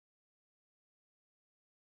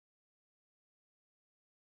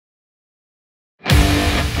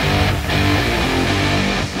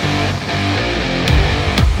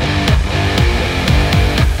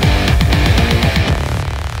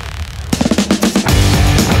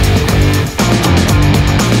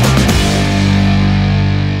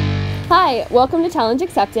Hi, welcome to Challenge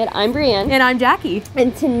Accepted. I'm Breanne. And I'm Jackie.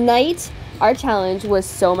 And tonight, our challenge was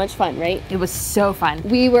so much fun, right? It was so fun.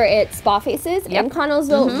 We were at Spa Faces in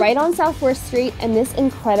Connellsville, right on South 4th Street, and this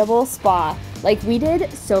incredible spa. Like, we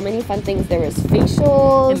did so many fun things. There was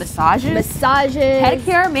facials, And massages,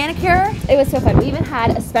 pedicure, manicure. It was so fun. We even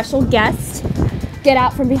had a special guest get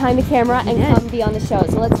out from behind the camera and come be on the show.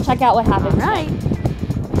 So let's check out what happened.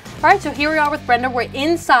 All right, so here we are with Brenda. We're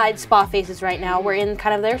inside Spa Faces right now. We're in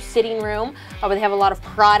kind of their sitting room where they have a lot of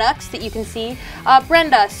products that you can see.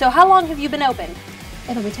 Brenda, so how long have you been open?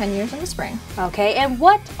 It'll be 10 years in the spring. Okay, and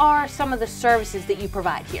what are some of the services that you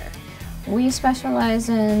provide here? We specialize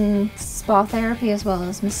in spa therapy as well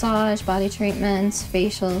as massage, body treatments,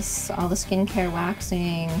 facials, all the skincare,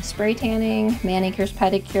 waxing, spray tanning, manicures,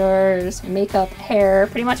 pedicures, makeup, hair,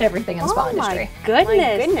 pretty much everything in the spa industry. Goodness.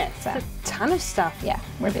 My goodness. That's a ton of stuff. Yeah,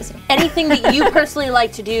 we're busy. Anything that you personally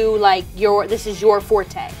like to do, like this is your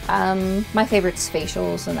forte? My favorite's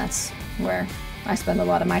facials, and that's where I spend a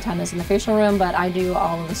lot of my time is in the facial room, but I do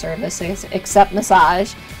all of the services except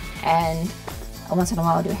massage, and once in a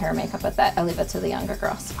while I do hair and makeup, but that I leave it to the younger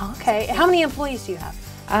girls. Okay. How many employees do you have?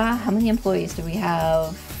 How many employees do we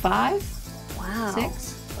have? 5? Wow.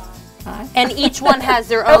 6? 5. And each one has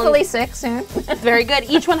their own. Hopefully 6 soon. Very good.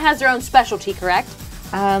 Each one has their own specialty, correct?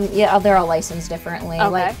 Yeah, they're all licensed differently. Okay.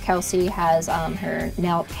 Like Kelsey has her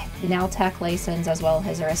nail tech license as well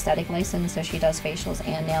as her aesthetic license, so she does facials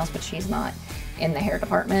and nails, but she's not in the hair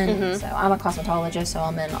department. So I'm a cosmetologist, so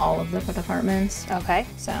I'm in all of the departments. Okay.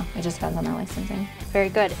 So it just depends on their licensing. Very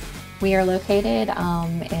good. We are located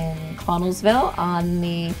in Connellsville on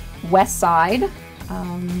the west side.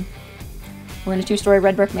 We're in a 2-story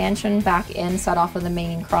red brick mansion back in set off of the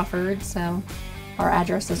main Crawford. So our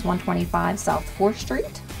address is 125 South 4th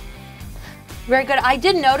Street. Very good. I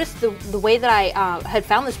did notice the way that I had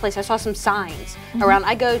found this place. I saw some signs around.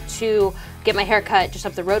 I go to get my hair cut just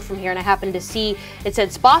up the road from here, and I happened to see it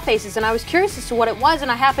said Spa Faces, and I was curious as to what it was, and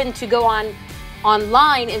I happened to go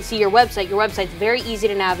online and see your website. Your website's very easy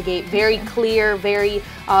to navigate, very clear, very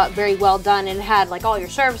well done, and it had like all your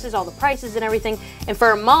services, all the prices and everything. And for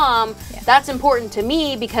a mom, that's important to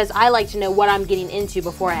me because I like to know what I'm getting into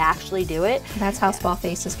before I actually do it. That's how Spa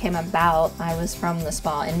Faces came about. I was from the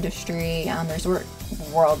spa industry, resort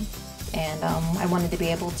world, and I wanted to be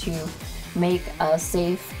able to make a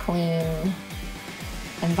safe, clean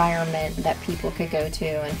environment that people could go to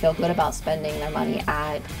and feel good about spending their money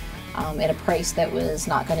at a price that was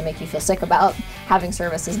not going to make you feel sick about having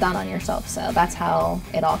services done on yourself. So that's how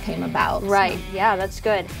it all came about. Right. So. Yeah, that's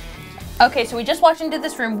good. Okay, so we just walked into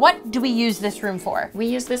this room. What do we use this room for? We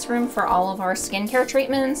use this room for all of our skincare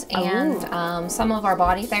treatments and some of our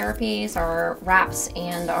body therapies, our wraps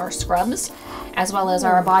and our scrubs, as well as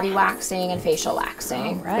our body waxing and facial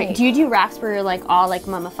waxing. Right. Wait, do you do wraps where you're like all like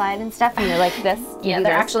mummified and stuff and you're like this? Yeah,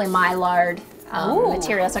 they're actually mylar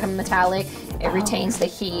material. It's like a metallic. It retains the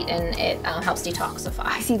heat and it helps detoxify.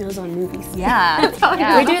 I see those on movies. Yeah.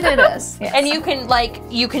 We do this. Yes. And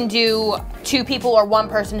you can do 2 people or 1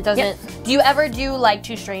 person. It doesn't. Do you ever do like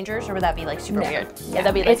 2 strangers, or would that be like super weird? Yeah,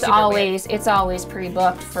 that'd be like it's always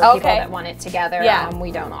pre-booked for people that want it together. Yeah.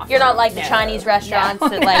 We don't offer. You're not like the Chinese restaurants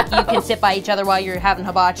that like you can sit by each other while you're having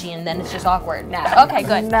hibachi and then it's just awkward. No. Okay,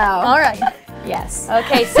 good. No. All right. Yes.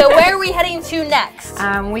 Okay, so where are we heading to next?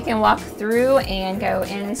 We can walk through and go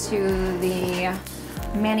into the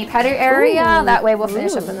mani-pedi area. That way we'll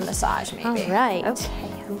finish up in the massage maybe. All right.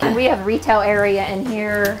 Okay. And we have retail area in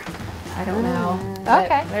here. I don't know.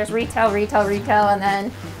 Okay. There's retail, and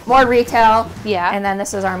then more retail. Yeah. And then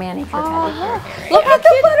this is our manicure pedicure area. Look at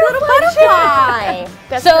the little butterfly.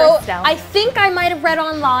 That's So first down. I think I might have read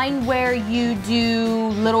online where you do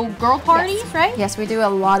little girl parties, right? Yes, we do a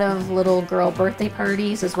lot of little girl birthday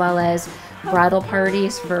parties as well as bridal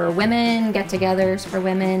parties for women, get-togethers for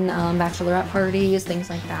women, bachelorette parties, things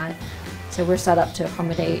like that. So we're set up to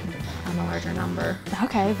accommodate a larger number.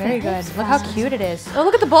 Okay, very good. Look how cute it is. Oh,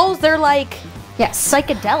 look at the bowls. They're like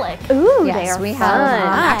psychedelic. Ooh, Yes, they are we fun. have.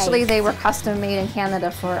 Actually, they were custom made in Canada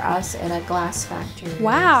for us in a glass factory.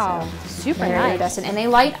 Wow, So super very nice. iridescent. And they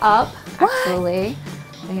light up, actually.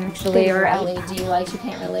 They actually are LED lights. You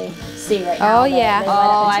can't really see right now. Oh, but yeah. they light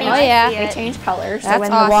up and I know, change- yeah. They change colors. That's so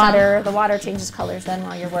when awesome. the water changes colors then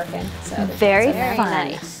while you're working. So Very very fun.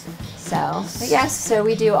 nice. So but yes, so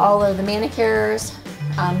we do all of the manicures,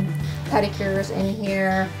 pedicures in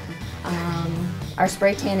here. Our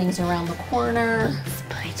spray tanning's around the corner.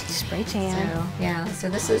 Spray tan. So yeah, so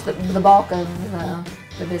this is the bulk of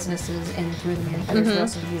the businesses in through the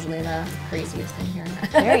manicures. This is usually the craziest in here.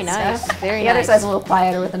 Very nice. So, Very the nice. other side's a little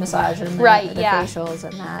quieter with the massage and the Right, yeah. facials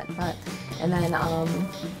and that, but And then,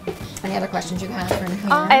 any other questions you have for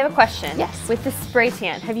here? I have a question. Yes. With the spray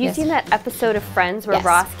tan, have you Yes. seen that episode of Friends where Yes.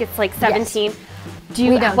 Ross gets like 17? Yes. Do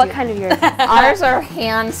you? We don't What do kind of yours? Ours are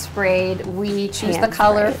hand sprayed. We choose the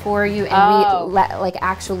color for you, and we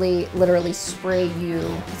actually literally spray you,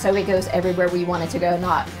 so it goes everywhere we want it to go.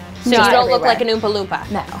 Not So you don't look like an Oompa Loompa.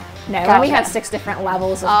 No. Gotcha. And we have 6 different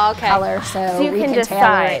levels of color, so you we can can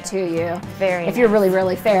tailor decide. it to you. Very If you're really,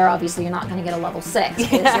 really fair, obviously you're not going to get a level 6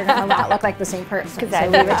 because you're going to not look like the same person.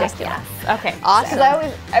 So we would just Okay. Awesome.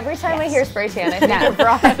 Because every time I hear spray tan, I think of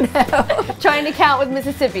Ross trying to count with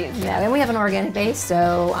Mississippi's. Yeah, and we have an organic base,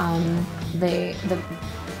 so the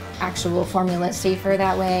actual formula is safer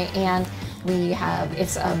that way, and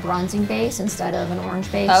it's a bronzing base instead of an orange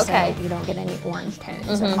base, Okay. so you don't get any orange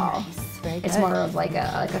tones at all. It's more of like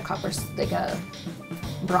a copper, like a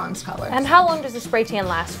bronze color. And how long does the spray tan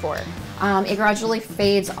last for? It gradually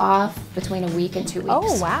fades off between a week and 2 weeks.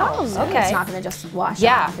 Oh, wow. So Okay. It's not going to just wash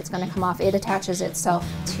Yeah. off. It's going to come off. It attaches itself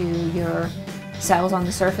to your cells on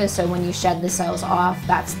the surface, so when you shed the cells off,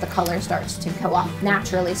 the color starts to go off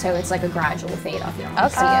naturally, so it's like a gradual fade off. You don't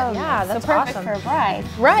see it. Yeah, that's so perfect awesome. for a bride.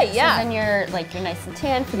 Right, yeah. So then you're nice and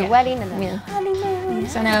tan for the wedding and then honeymoon.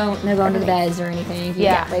 So no going to the beds or anything. You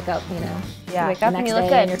wake up, You wake wake the up next and you look day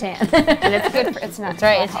good. and you're tan. And it's good. It's not. That's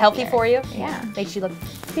right. It's healthy for you. Yeah. Makes you look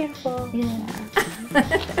beautiful.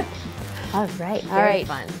 All right. All right.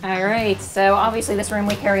 Fun. All right. So obviously, this room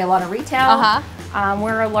we carry a lot of retail.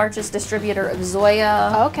 We're our largest distributor of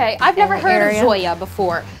Zoya. Okay. I've never the heard area. of Zoya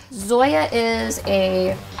before. Zoya is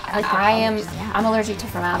I'm allergic to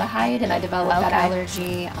formaldehyde, and I developed that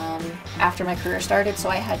allergy after my career started, so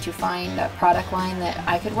I had to find a product line that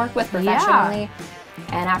I could work with professionally.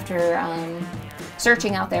 And after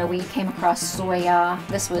searching out there, we came across Zoya.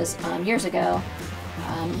 This was years ago,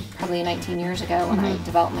 probably 19 years ago when I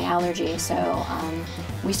developed my allergy. So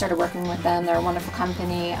we started working with them. They're a wonderful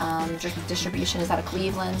company. Distribution is out of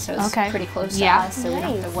Cleveland, so it's pretty close to us, so we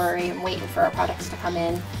don't have to worry and waiting for our products to come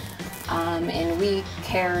in. And we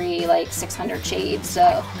carry like 600 shades,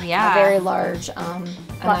 so a very large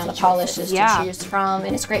amount of polishes to choose from,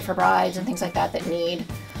 and it's great for brides and things like that need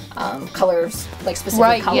colors, like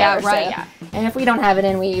specific colors. And if we don't have it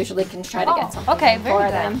in, we usually can try to get something for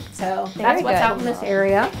them. So that's what's out in this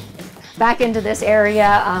area. Back into this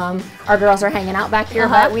area, our girls are hanging out back here,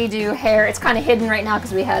 but we do hair. It's kind of hidden right now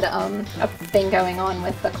because we had a thing going on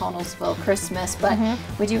with the Connellsville Christmas, but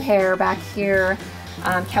we do hair back here.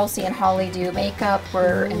 Kelsey and Holly do makeup.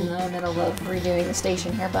 We're in the middle of redoing the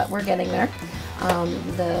station here, but we're getting there.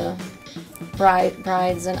 The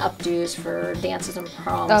brides and updos for dances and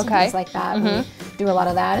proms and things like that. We do a lot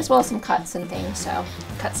of that, as well as some cuts and things, so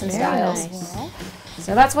cuts and styles.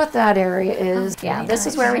 So that's what that area is. This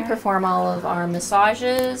is where we perform all of our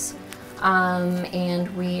massages,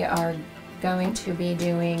 and we are going to be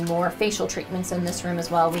doing more facial treatments in this room as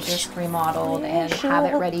well. We just remodeled and have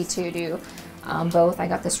it ready to do both. I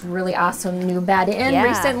got this really awesome new bed in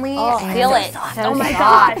recently. Feel it. Oh my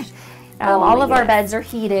gosh. All of our beds are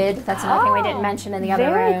heated. That's another thing we didn't mention in the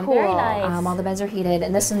other room. Cool. Very nice. All the beds are heated,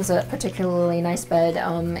 and this one's a particularly nice bed.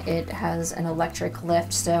 It has an electric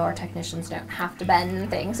lift, so our technicians don't have to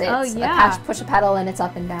bend things. It's push a pedal and it's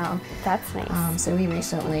up and down. That's nice. So we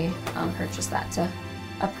recently purchased that to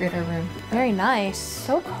upgrade our room. Very nice.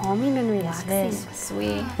 So calming and relaxing.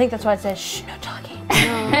 Sweet. I think that's why it says, shh, no talking.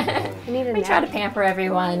 We try to pamper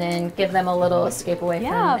everyone and give them a little escape away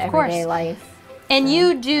from everyday life. And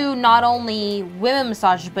you do not only women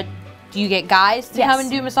massages, but do you get guys to come and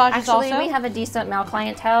do massages also? Actually, we have a decent male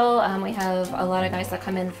clientele. We have a lot of guys that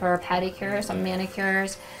come in for pedicures, some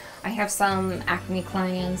manicures. I have some acne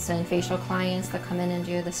clients and facial clients that come in and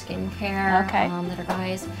do the skincare that are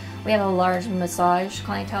guys. We have a large massage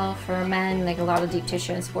clientele for men, like a lot of deep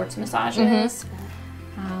tissue and sports massages.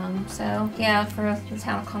 So yeah, for the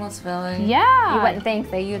town of Connellsville, you wouldn't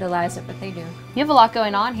think they utilize it, but they do. You have a lot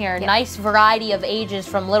going on here. Nice variety of ages,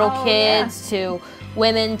 from little kids to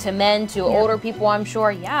women to men to older people, I'm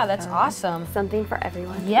sure. Yeah, that's awesome. Something for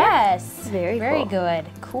everyone. Yes. Very cool. Good.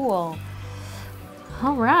 Cool.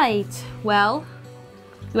 All right. Well,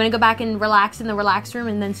 you want to go back and relax in the relax room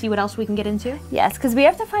and then see what else we can get into? Yes, because we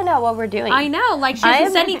have to find out what we're doing. I know. Like, she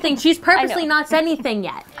hasn't said anything. She's purposely not said anything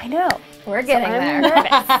yet. I know. We're getting there.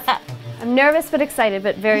 Nervous. I'm nervous but excited,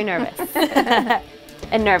 but very nervous.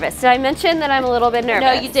 And nervous. Did I mention that I'm a little bit nervous?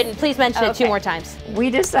 No, you didn't. Please mention it 2 more times.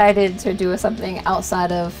 We decided to do something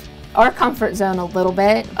outside of our comfort zone a little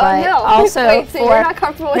bit, but also Wait, so you're not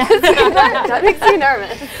comfortable with this either? That makes me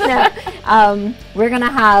nervous. We're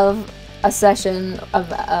gonna have a session of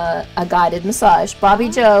a guided massage. Bobby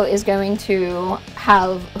Joe is going to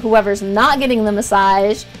have whoever's not getting the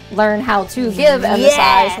massage learn how to give a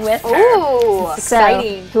massage with her. Ooh,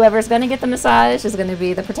 exciting. So whoever's going to get the massage is going to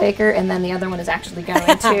be the partaker, and then the other one is actually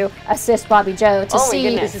going to assist Bobby Joe to see,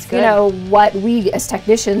 you know, what we as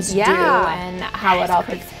technicians do and how it all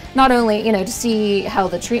could. Not only, you know, to see how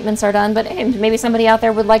the treatments are done, but hey, maybe somebody out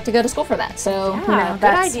there would like to go to school for that. So, you know, that's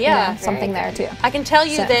good idea. You know, something there too. I can tell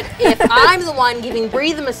you that if I'm the one giving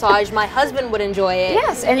Bree the massage, my husband would enjoy it.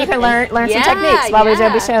 Yes, and you can learn some techniques. Bobby Joe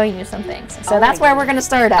will be showing you some things. So that's where we're going to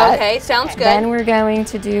start at. Okay, sounds good. Then we're going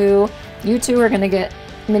to do, you two are going to get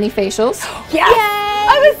mini facials. Yes!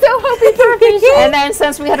 I was so hoping for a facial. And then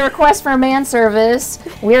since we had a request for a man service,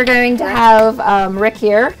 we're going to have Rick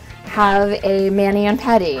here have a mani and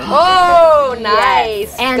pedi. Oh,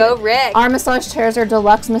 nice. And go Rick. Our massage chairs are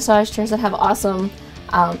deluxe massage chairs that have awesome,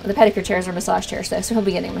 the pedicure chairs are massage chairs, so he'll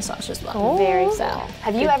be getting a massage as well. Oh. Very cool.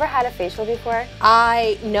 Have you ever had a facial before?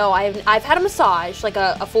 No, I've had a massage, like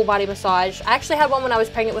a full body massage. I actually had one when I was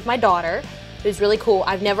pregnant with my daughter. It was really cool.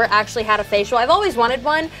 I've never actually had a facial. I've always wanted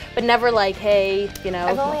one, but never like, hey, you know.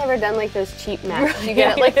 I've only ever done like those cheap masks you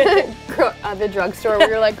get at like the drugstore where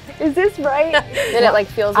you're like, is this right? And it like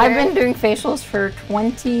feels weird. I've been doing facials for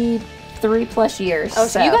 23+ years. Oh,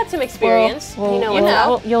 so you got some experience.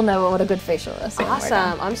 You'll know what a good facial is.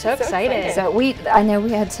 Awesome. I'm so excited. So I know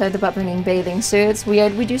we had said about bringing bathing suits.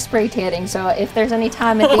 We do spray tanning. So if there's any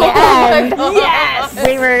time at the end,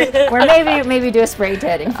 we're maybe do a spray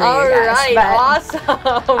tanning for you guys. All right, awesome.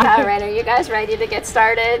 All right, are you guys ready to get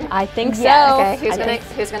started? I think so. Okay,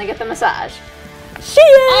 who's gonna get the massage? She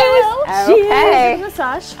is. She is.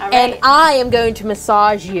 Massage. All right. And I am going to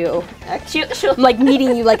massage you. She'll I'm like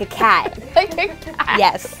meeting you like a cat.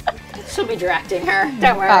 Yes. She'll be directing her.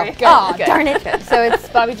 Don't worry. Oh, darn it. So it's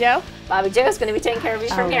Bobby Joe? Bobby Joe's going to be taking care of you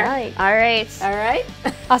from here. All right. All right.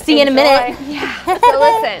 I'll see you in a minute. So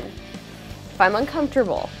listen, if I'm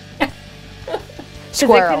uncomfortable,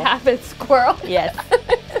 Squirrel. It could happen. Squirrel. Yes.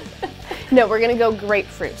 No, we're gonna go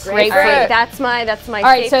grapefruit. Grapefruit. Right, that's my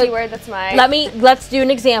safety word. That's my. Let's do an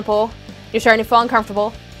example. You're starting to feel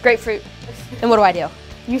uncomfortable. Grapefruit. And what do I do?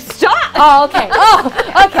 You stop. Oh, okay. Oh,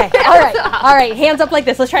 okay. All right. Hands up like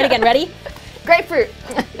this. Let's try it again. Ready? Grapefruit.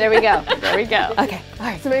 There we go. Okay. All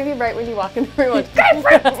right. So maybe right when you walk in the room,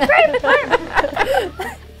 grapefruit.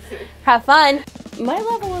 Have fun. My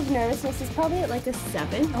level of nervousness is probably at like a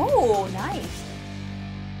 7. Oh, nice.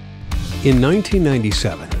 In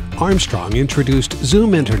 1997, Armstrong introduced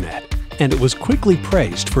Zoom Internet, and it was quickly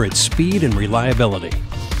praised for its speed and reliability.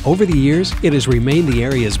 Over the years, it has remained the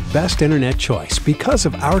area's best internet choice because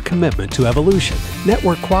of our commitment to evolution,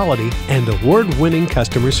 network quality, and award-winning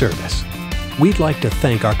customer service. We'd like to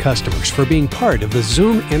thank our customers for being part of the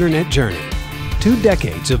Zoom Internet journey. 2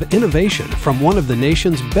 decades of innovation from one of the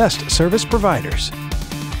nation's best service providers.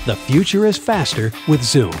 The future is faster with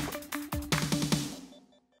Zoom.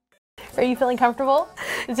 Are you feeling comfortable?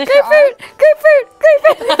 Is this Grapefruit.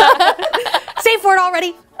 Say for it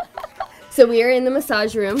already. So we are in the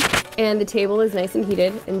massage room, and the table is nice and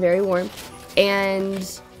heated and very warm.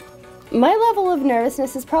 And my level of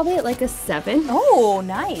nervousness is probably at like a 7. Oh,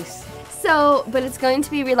 nice. So, but it's going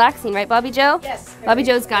to be relaxing, right, Bobby Joe? Yes. Bobby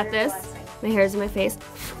Joe's got this. My hair's in my face.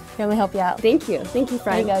 Here, let me help you out. Thank you, friend.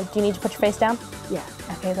 There you go. Do you need to put your face down? Yeah.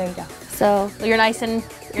 Okay, there you go. So you're nice and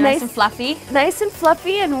fluffy. Nice and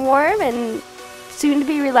fluffy and warm and soon to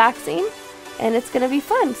be relaxing, and it's gonna be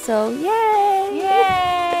fun. So yay!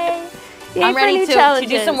 Yay I'm ready to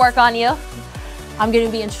do some work on you. I'm going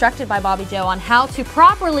to be instructed by Bobby Joe on how to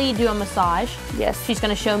properly do a massage. Yes. She's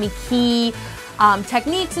going to show me key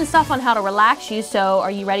techniques and stuff on how to relax you. So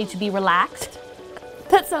are you ready to be relaxed?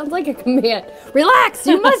 That sounds like a command. Relax!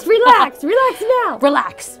 You must relax! Relax now!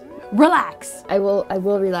 Relax. Relax. I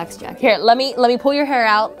will relax, Jackie. Here, let me pull your hair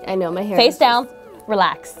out. I know, my hair. Face down.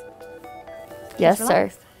 Relax. Yes,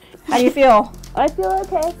 sir. How do you feel? I feel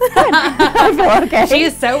okay. I feel okay. She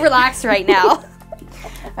is so relaxed right now.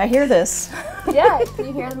 I hear this. Yeah, do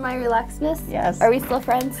you hear my relaxedness? Yes. Are we still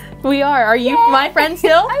friends? We are. Are you my friend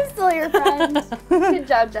still? I'm still your friend. Good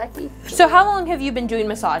job, Jackie. So how long have you been doing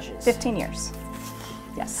massages? 15 years.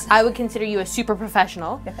 Yes. I would consider you a super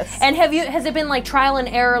professional. Yes. And has it been like trial and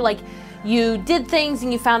error, like you did things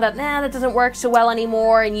and you found out, that doesn't work so well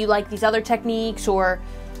anymore and you like these other techniques, or?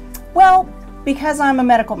 Well, because I'm a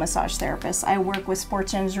medical massage therapist, I work with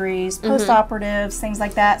sports injuries, post-operatives, things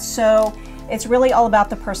like that. So it's really all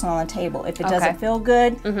about the person on the table. If it doesn't feel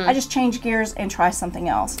good, I just change gears and try something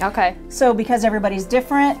else. Okay. So because everybody's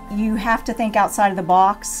different, you have to think outside of the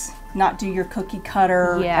box, not do your cookie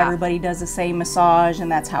cutter. Yeah. Everybody does the same massage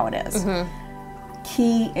and that's how it is.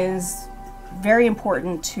 Key is very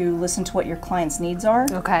important to listen to what your client's needs are.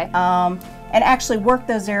 Okay. And actually work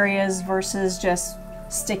those areas versus just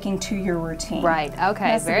sticking to your routine. Right.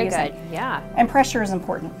 Okay. That's the Very biggest good. thing. Yeah. And pressure is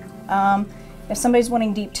important. If somebody's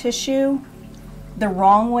wanting deep tissue, the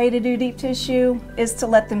wrong way to do deep tissue is to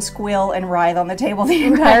let them squeal and writhe on the table the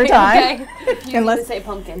entire time. Okay. Unless, Say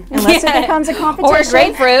pumpkin. unless it becomes a competition. Or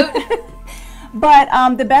grapefruit.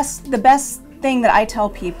 But the best thing that I tell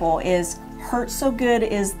people is hurt so good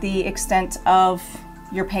is the extent of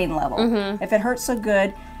your pain level. If it hurts so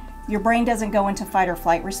good, your brain doesn't go into fight or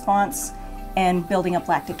flight response and building up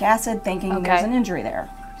lactic acid thinking there's an injury there.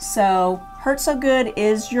 So hurt so good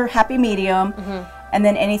is your happy medium. And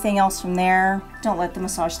then anything else from there, don't let the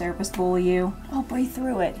massage therapist bully you. Oh, breathe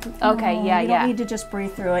through it. Okay, No, yeah, you don't need to just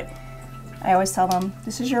breathe through it. I always tell them,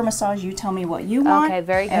 this is your massage, you tell me what you want, Okay,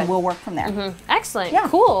 very good. and we'll work from there. Excellent. Yeah.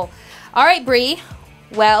 Cool. All right, Bree.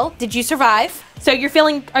 Well, did you survive? So are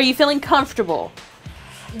you feeling comfortable?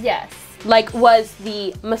 Yes. Like, was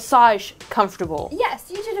the massage comfortable? Yes,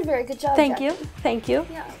 you did a very good job. Thank Jackie. you. Thank you.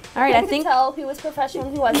 Yeah. All right, I I could think tell who was professional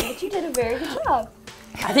and who wasn't, but you did a very good job.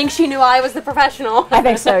 she knew I was the professional. I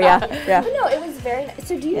think so, yeah. But no, it was very nice.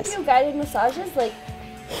 So do you do guided massages? Like,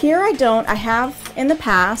 Here I don't. I have in the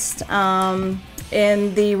past.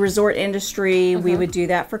 In the resort industry, we would do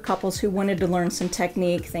that for couples who wanted to learn some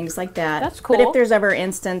technique, things like that. That's But cool. if there's ever an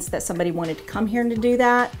instance that somebody wanted to come here to do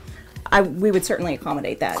that, we would certainly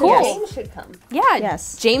accommodate that. Cool. Yes. James should come. Yeah.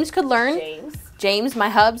 Yes. James could learn. James. My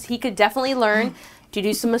hubs, he could definitely learn to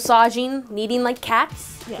do some massaging, kneading like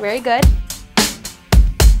cats. Very good.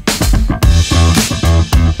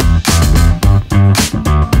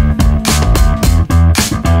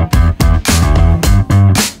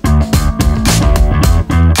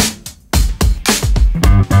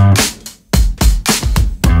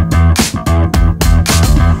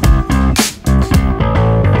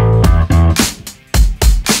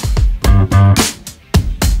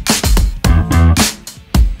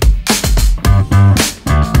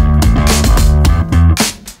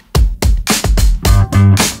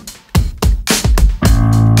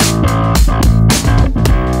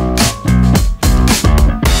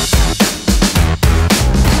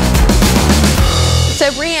 So,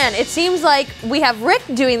 Breanne, it seems like we have Rick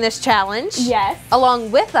doing this challenge. Yes. Along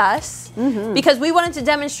with us, because we wanted to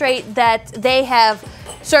demonstrate that they have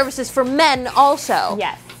services for men also.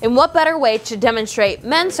 Yes. And what better way to demonstrate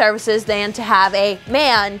men's services than to have a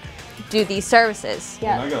man do these services?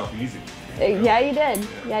 Yeah. I got off easy. Yeah, you did.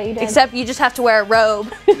 Yeah, you did. Except you just have to wear a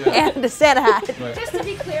robe and a Santa hat. Right. Just to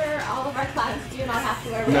be clear, all of our clients do not have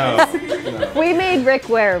to wear No. We made Rick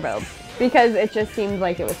wear a robe because it just seemed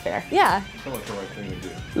like it was fair. Yeah. Feel like the right thing to do.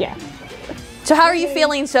 Yeah. So how are you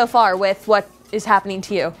feeling so far with what is happening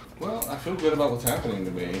to you? Well, I feel good about what's happening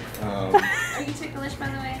to me. Are you ticklish, by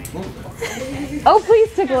the way? Oh,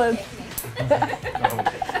 please tickle us.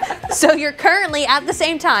 So you're currently at the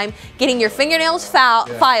same time getting your fingernails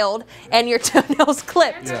filed and your toenails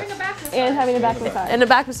clipped And having a back massage. and a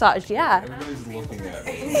back massage. Yeah. Everybody's looking at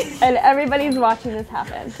me. And everybody's watching this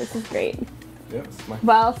happen. This is great. Yep, it's my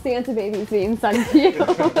While Santa baby's being sung to you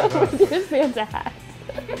with your Santa hat.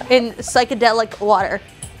 In psychedelic water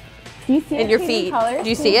Do you see in it your changing feet. colors? Do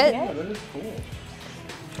you see it? that is cool.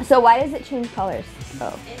 So why does it change colors?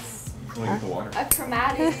 Oh. It's Look at the water. a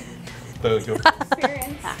chromatic Go.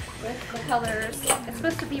 experience with the colors. It's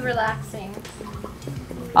supposed to be relaxing.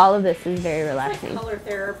 All of this is very relaxing. Color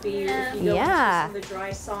therapy, Yeah. if you go Yeah. into some of the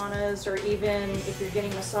dry saunas, or even if you're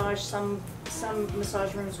getting massage, some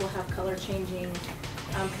massage rooms will have color changing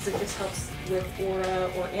because it just helps with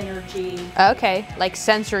aura or energy. Okay. Like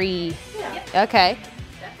sensory. Yeah. Okay.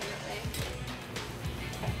 Definitely.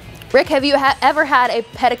 Rick, have you ever had a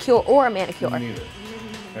pedicure or a manicure? Neither.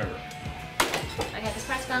 Ever. Okay, this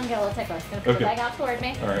part's gonna get a little ticklish. Gonna put Okay. the leg out toward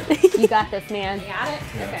me. All right. You got this, man. You got it?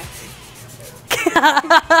 Yeah. Okay.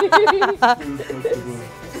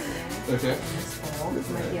 Okay.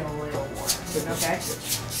 Okay.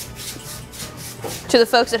 To the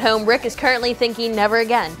folks at home, Rick is currently thinking never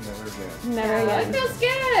again. Never again. Never It again. feels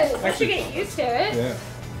good. Once you get used to it. Yeah.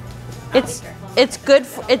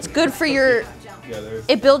 It's good for your. Yeah, there's.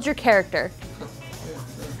 It builds your character.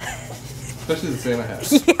 Especially the Santa hat.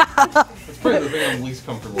 Yeah. It's probably the thing I'm least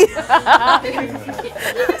comfortable with. Take the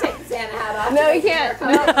Santa hat off. No, you can't. No,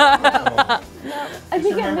 Oh, I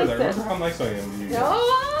think I remember that. missed it. Remember how nice I am to you. No.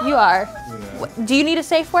 You are. You know? Do you need a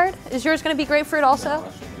safe word? Is yours going to be grapefruit also? I should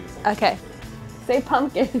do something. Okay. Say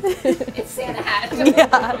pumpkin. It's Santa hat.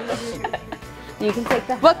 Yeah. You can take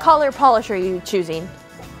that. What color polish are you choosing?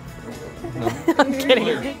 I'm kidding.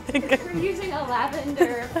 We're using a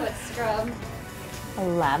lavender foot scrub. A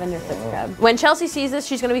lavender foot scrub. When Chelsea sees this,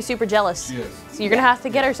 she's gonna be super jealous. She is. So you're gonna have to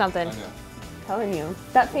get her something. I know. Telling you,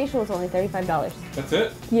 that facial is only $35. That's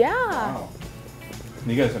it? Yeah. Wow.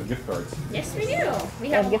 And you guys have gift cards. Yes, we do. We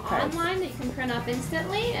have have gift them cards. online that you can print up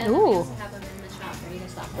instantly, and we Ooh. also have them in the shop where you can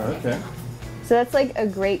stop and pick Okay. them up. So that's like a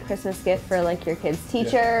great Christmas gift for like your kid's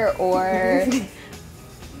teacher or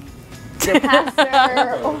your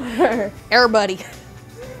pastor or Air buddy.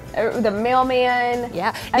 the mailman.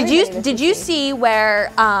 Yeah. Everybody Did you see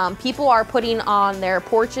where people are putting on their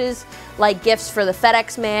porches like gifts for the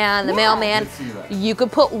FedEx man, the mailman? I did see that. You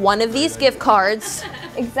could put one of these gift cards.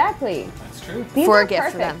 Exactly. That's true. These For are a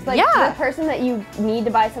gift for perfect. them. Like Yeah. the person that you need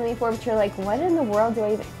to buy something for, but you're like, what in the world do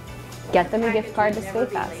I even get them a gift card to Stay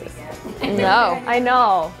Fastest? No. I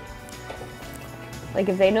know. Like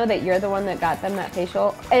if they know that you're the one that got them that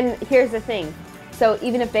facial, and here's the thing. So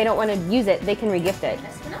even if they don't want to use it, they can regift it.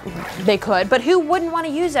 They could, but who wouldn't want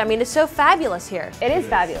to use it? I mean, it's so fabulous here. It is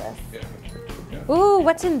fabulous. Yeah. Ooh,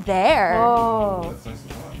 what's in there? Oh. That's nice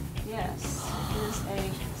and hot. Yes.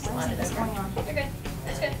 It is a. You're good.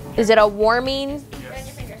 That's good. Is it a warming? Bring your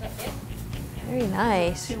fingers up, yeah. Very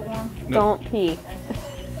nice. Too warm. Don't pee.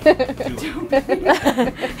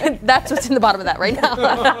 That's what's in the bottom of that right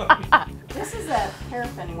now. This is a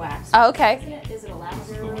paraffin wax. Oh, okay. Is it a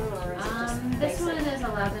lavender or is it just This basic? one is a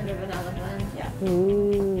lavender vanilla blend. Yeah.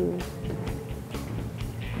 Ooh.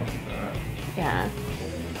 Yeah.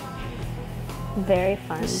 Very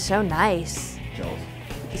fun. So nice. Jealous.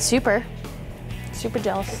 Super. Super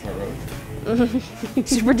jealous.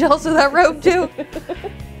 Super jealous of that robe too.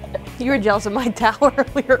 You were jealous of my towel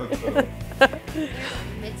earlier. Mitts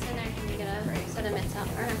in there. Can you get a set of mitts out?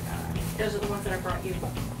 Those are the ones that I brought you.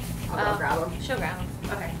 I'll go grab them. She'll grab them.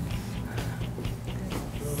 Okay.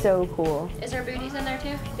 So cool. Is there booties in there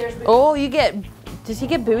too? There's Oh, you get. Does he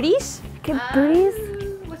get booties? Good booties.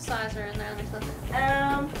 What size are in there? Let me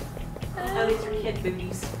look. oh, these are kid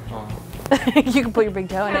booties. You can put your big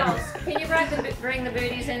toe in it. Can you bring the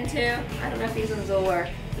booties in too? I don't know if these ones will work.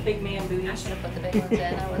 The big man I booties. should have put the big ones in.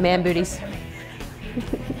 I would've- Man booties.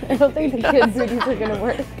 I don't think the kid booties are gonna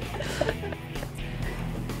work.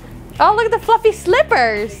 Oh, look at the fluffy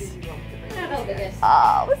slippers. That'll be good.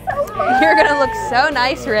 Oh, so good. You're gonna look so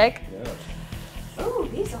nice, Rick. Oh,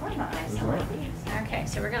 these are nice. I like these. Okay,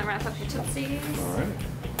 so we're gonna wrap up your tootsies. All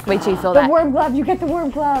right. Wait till you feel The that. warm glove. You get the warm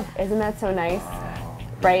glove. Isn't that so nice?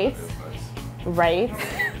 Right? That's nice. Right?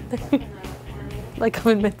 Like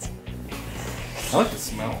common mitts. I like the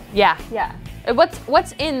smell. Yeah. Yeah.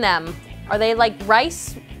 What's in them? Are they like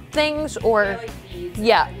rice things or?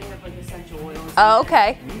 Yeah. They have like essential oils. Oh,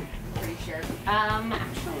 okay. Pretty sure.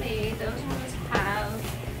 Actually, those ones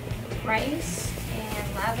have rice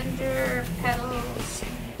and lavender petals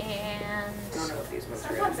and I don't know what these ones are.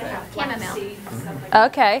 Sometimes they have chamomile. seeds and stuff like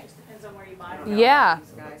that. Okay. Just depends on where you buy them. Yeah.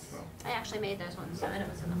 These guys. I actually made those ones, so I know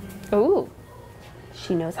what's in them. Ooh.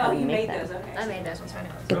 She knows how Oh, to you make made them. those. Okay. I made those ones, so I know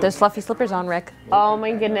what's in Get those fluffy slippers on, Rick. Oh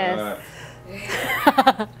my goodness.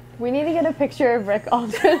 We need to get a picture of Rick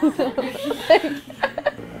Aldrin.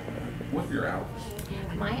 What are your hours?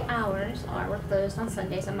 them. My hours are we're closed on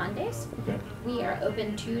Sundays and Mondays. Okay. We are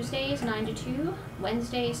open Tuesdays 9 to 2,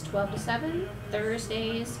 Wednesdays 12 to 7,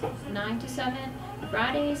 Thursdays 9 to 7,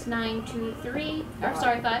 Fridays 9 to 3, or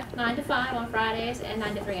sorry 9 to 5 on Fridays, and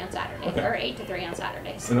 9 to 3 on Saturdays, Okay. or 8 to 3 on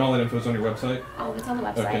Saturdays. And all that info is on your website? All of it's on the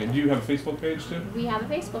website. Okay. Do you have a Facebook page too? We have a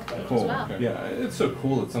Facebook page Cool. as well. Okay. Yeah, it's so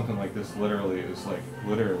cool that something like this literally is like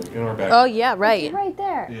literally in our back. Oh yeah, right. Right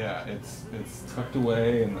there. Yeah, it's tucked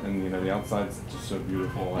away and you know the outside's just so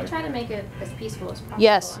beautiful. We Like try to make it as peaceful as possible.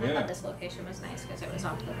 Yes. And I Yeah. thought this location was nice because it was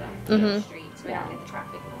off of the street, so we Yeah. don't get the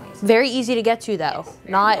traffic noise. Very easy to get to though.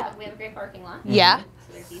 Not. We have a great parking lot. Yeah. So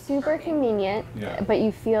there's decent Super parking. convenient, Yeah. but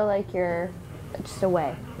you feel like you're just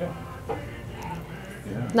away. yeah.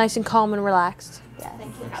 Yeah. Nice and calm and relaxed. Thank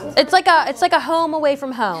you. It's like a home away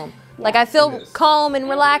from home. Like I It feel is. calm and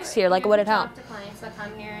relaxed here, like I would at home. Talk to clients that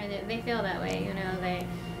come here, and they feel that way. You know,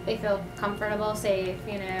 they feel comfortable, safe.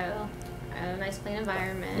 You know, a nice clean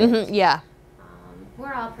environment. Yeah.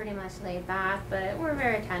 We're all pretty much laid back, but we're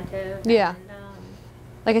very attentive. Yeah. And,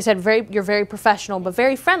 Like I said, you're very professional, but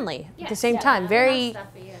very friendly at the yes, same yeah, time. not Very.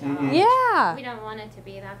 stuffy at all. Yeah. We don't want it to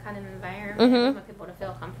be that kind of environment. Mhm. We want people to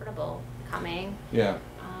feel comfortable coming. Yeah.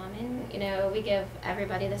 And, you know, we give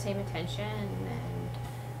everybody the same attention, and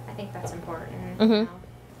I think that's important. Mhm. You know.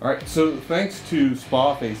 All right. So thanks to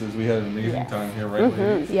Spa Faces, we had an amazing time here, right?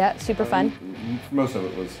 ladies? Yeah. Super fun. Most of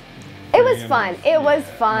it was It was fun. It was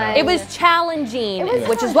fun. It was challenging, was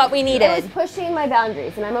which fun. is what we needed. It was pushing my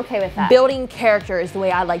boundaries, and I'm okay with that. Building character is the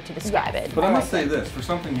way I like to describe it. But I must say this, for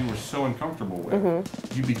something you were so uncomfortable with,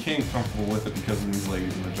 Mm-hmm. you became comfortable with it because of these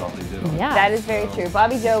ladies and the job they did on it. Yeah. That is very true.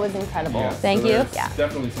 Bobby Joe was incredible. Yeah, Thank so you. there's Yeah.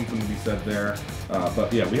 definitely something to be said there.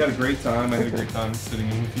 But yeah, we had a great time. I had a great time sitting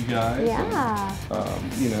in with you guys. Yeah.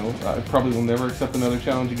 And, you know, I probably will never accept another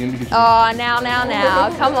challenge again because Oh, now.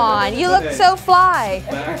 Come on. You look so fly.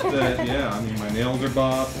 the fact that, yeah, I mean, my nails are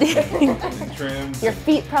buffed and trimmed. Your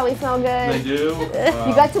feet probably smell good. They do.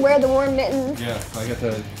 You got to wear the warm mittens. Yes, I got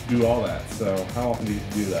to do all that. So how often do you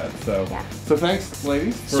do that? So, Yeah. so thanks,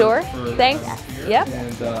 ladies. Sure. For Thanks. having us here. Yep.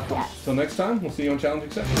 And till next time, we'll see you on Challenge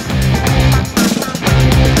Accepted.